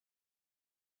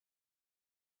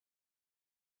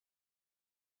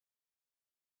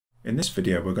In this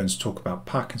video we're going to talk about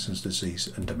Parkinson's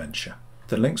disease and dementia.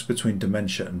 The links between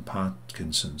dementia and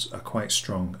Parkinson's are quite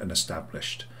strong and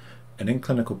established, and in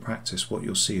clinical practice what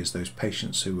you'll see is those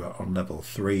patients who are on level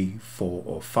 3, 4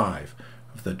 or 5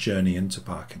 of the journey into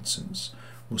Parkinson's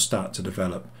will start to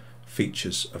develop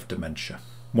features of dementia.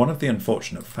 One of the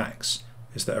unfortunate facts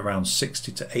is that around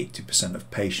 60 to 80% of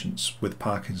patients with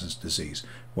Parkinson's disease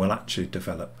will actually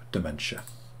develop dementia.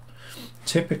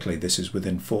 Typically this is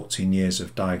within 14 years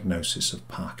of diagnosis of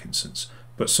Parkinson's,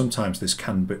 but sometimes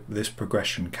this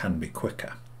progression can be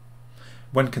quicker.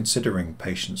 When considering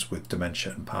patients with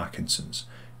dementia and Parkinson's,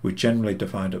 we generally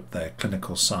divide up their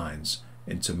clinical signs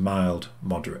into mild,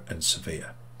 moderate and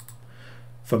severe.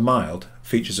 For mild,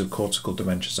 features of cortical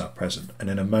dementias are present, and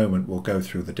in a moment we'll go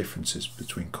through the differences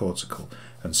between cortical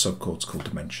and subcortical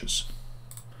dementias.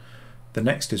 The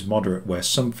next is moderate, where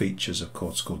some features of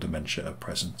cortical dementia are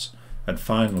present. And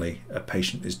finally, a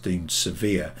patient is deemed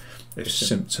severe if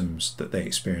symptoms that they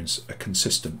experience are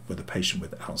consistent with a patient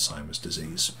with Alzheimer's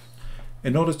disease.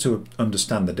 In order to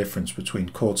understand the difference between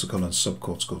cortical and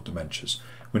subcortical dementias,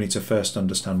 we need to first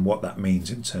understand what that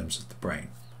means in terms of the brain.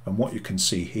 And what you can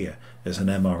see here is an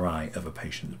MRI of a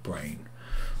patient's brain.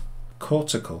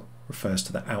 Cortical refers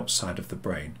to the outside of the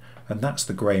brain, and that's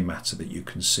the grey matter that you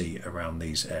can see around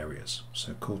these areas.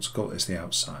 So cortical is the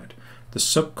outside. The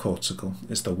subcortical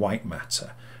is the white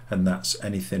matter, and that's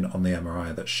anything on the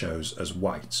MRI that shows as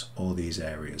white, all these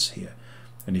areas here.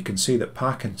 And you can see that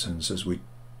Parkinson's, as we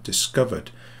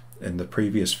discovered in the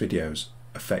previous videos,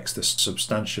 affects the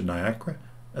substantia nigra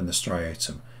and the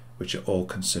striatum, which are all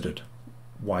considered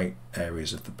white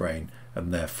areas of the brain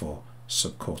and therefore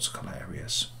subcortical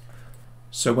areas.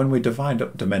 So when we divide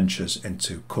up dementias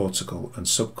into cortical and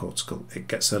subcortical, it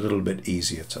gets a little bit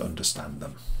easier to understand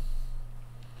them.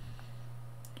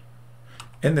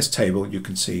 In this table you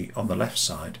can see on the left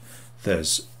side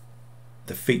there's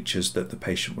the features that the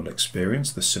patient will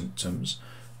experience, the symptoms,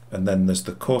 and then there's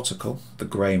the cortical, the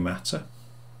grey matter,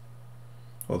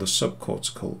 or the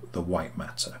subcortical, the white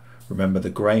matter. Remember, the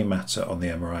grey matter on the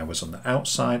MRI was on the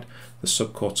outside, the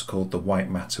subcortical, the white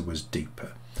matter, was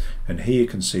deeper. And here you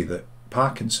can see that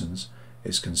Parkinson's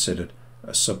is considered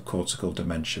a subcortical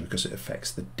dementia because it affects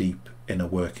the deep inner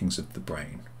workings of the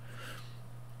brain.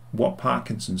 What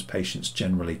Parkinson's patients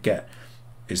generally get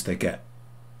is they get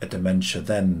a dementia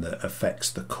then that affects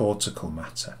the cortical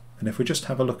matter. And if we just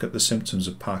have a look at the symptoms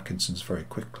of Parkinson's very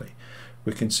quickly,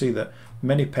 we can see that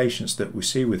many patients that we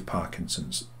see with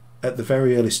Parkinson's, at the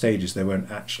very early stages they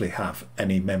won't actually have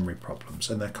any memory problems,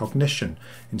 and their cognition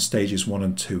in stages 1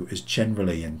 and 2 is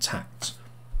generally intact,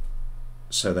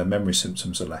 so their memory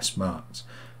symptoms are less marked.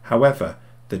 However,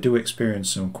 they do experience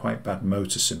some quite bad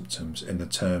motor symptoms in the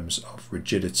terms of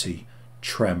rigidity,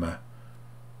 tremor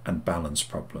and balance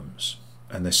problems,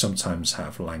 and they sometimes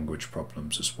have language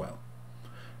problems as well.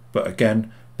 But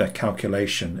again, their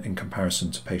calculation in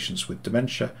comparison to patients with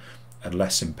dementia are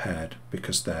less impaired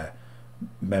because their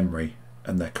memory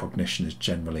and their cognition is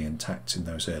generally intact in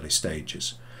those early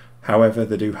stages. However,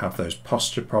 they do have those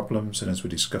posture problems, and as we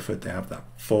discovered, they have that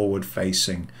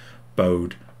forward-facing,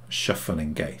 bowed,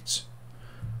 shuffling gait.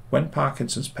 When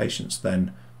Parkinson's patients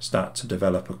then start to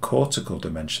develop a cortical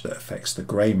dementia that affects the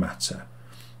grey matter,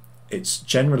 it's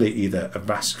generally either a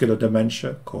vascular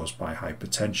dementia caused by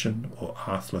hypertension or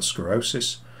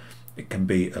atherosclerosis. It can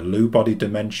be a Lewy body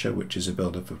dementia, which is a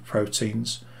buildup of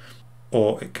proteins,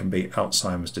 or it can be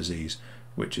Alzheimer's disease,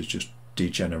 which is just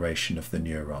degeneration of the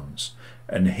neurons.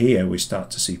 And here we start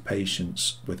to see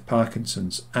patients with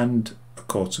Parkinson's and a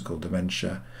cortical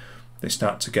dementia. They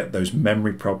start to get those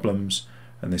memory problems,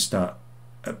 and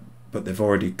but they've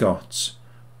already got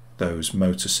those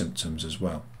motor symptoms as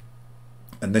well.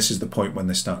 And this is the point when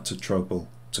they start to struggle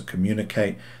to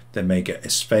communicate. They may get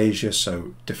dysphagia,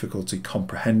 so difficulty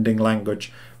comprehending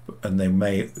language, and they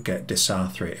may get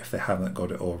dysarthria if they haven't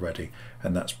got it already,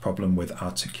 and that's problem with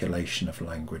articulation of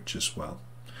language as well.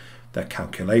 Their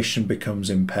calculation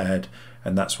becomes impaired,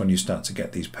 and that's when you start to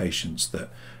get these patients that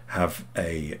have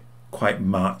a quite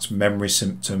marked memory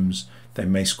symptoms. They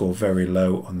may score very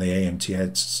low on the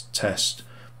AMTS test,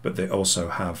 but they also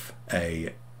have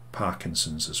a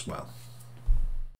Parkinson's as well.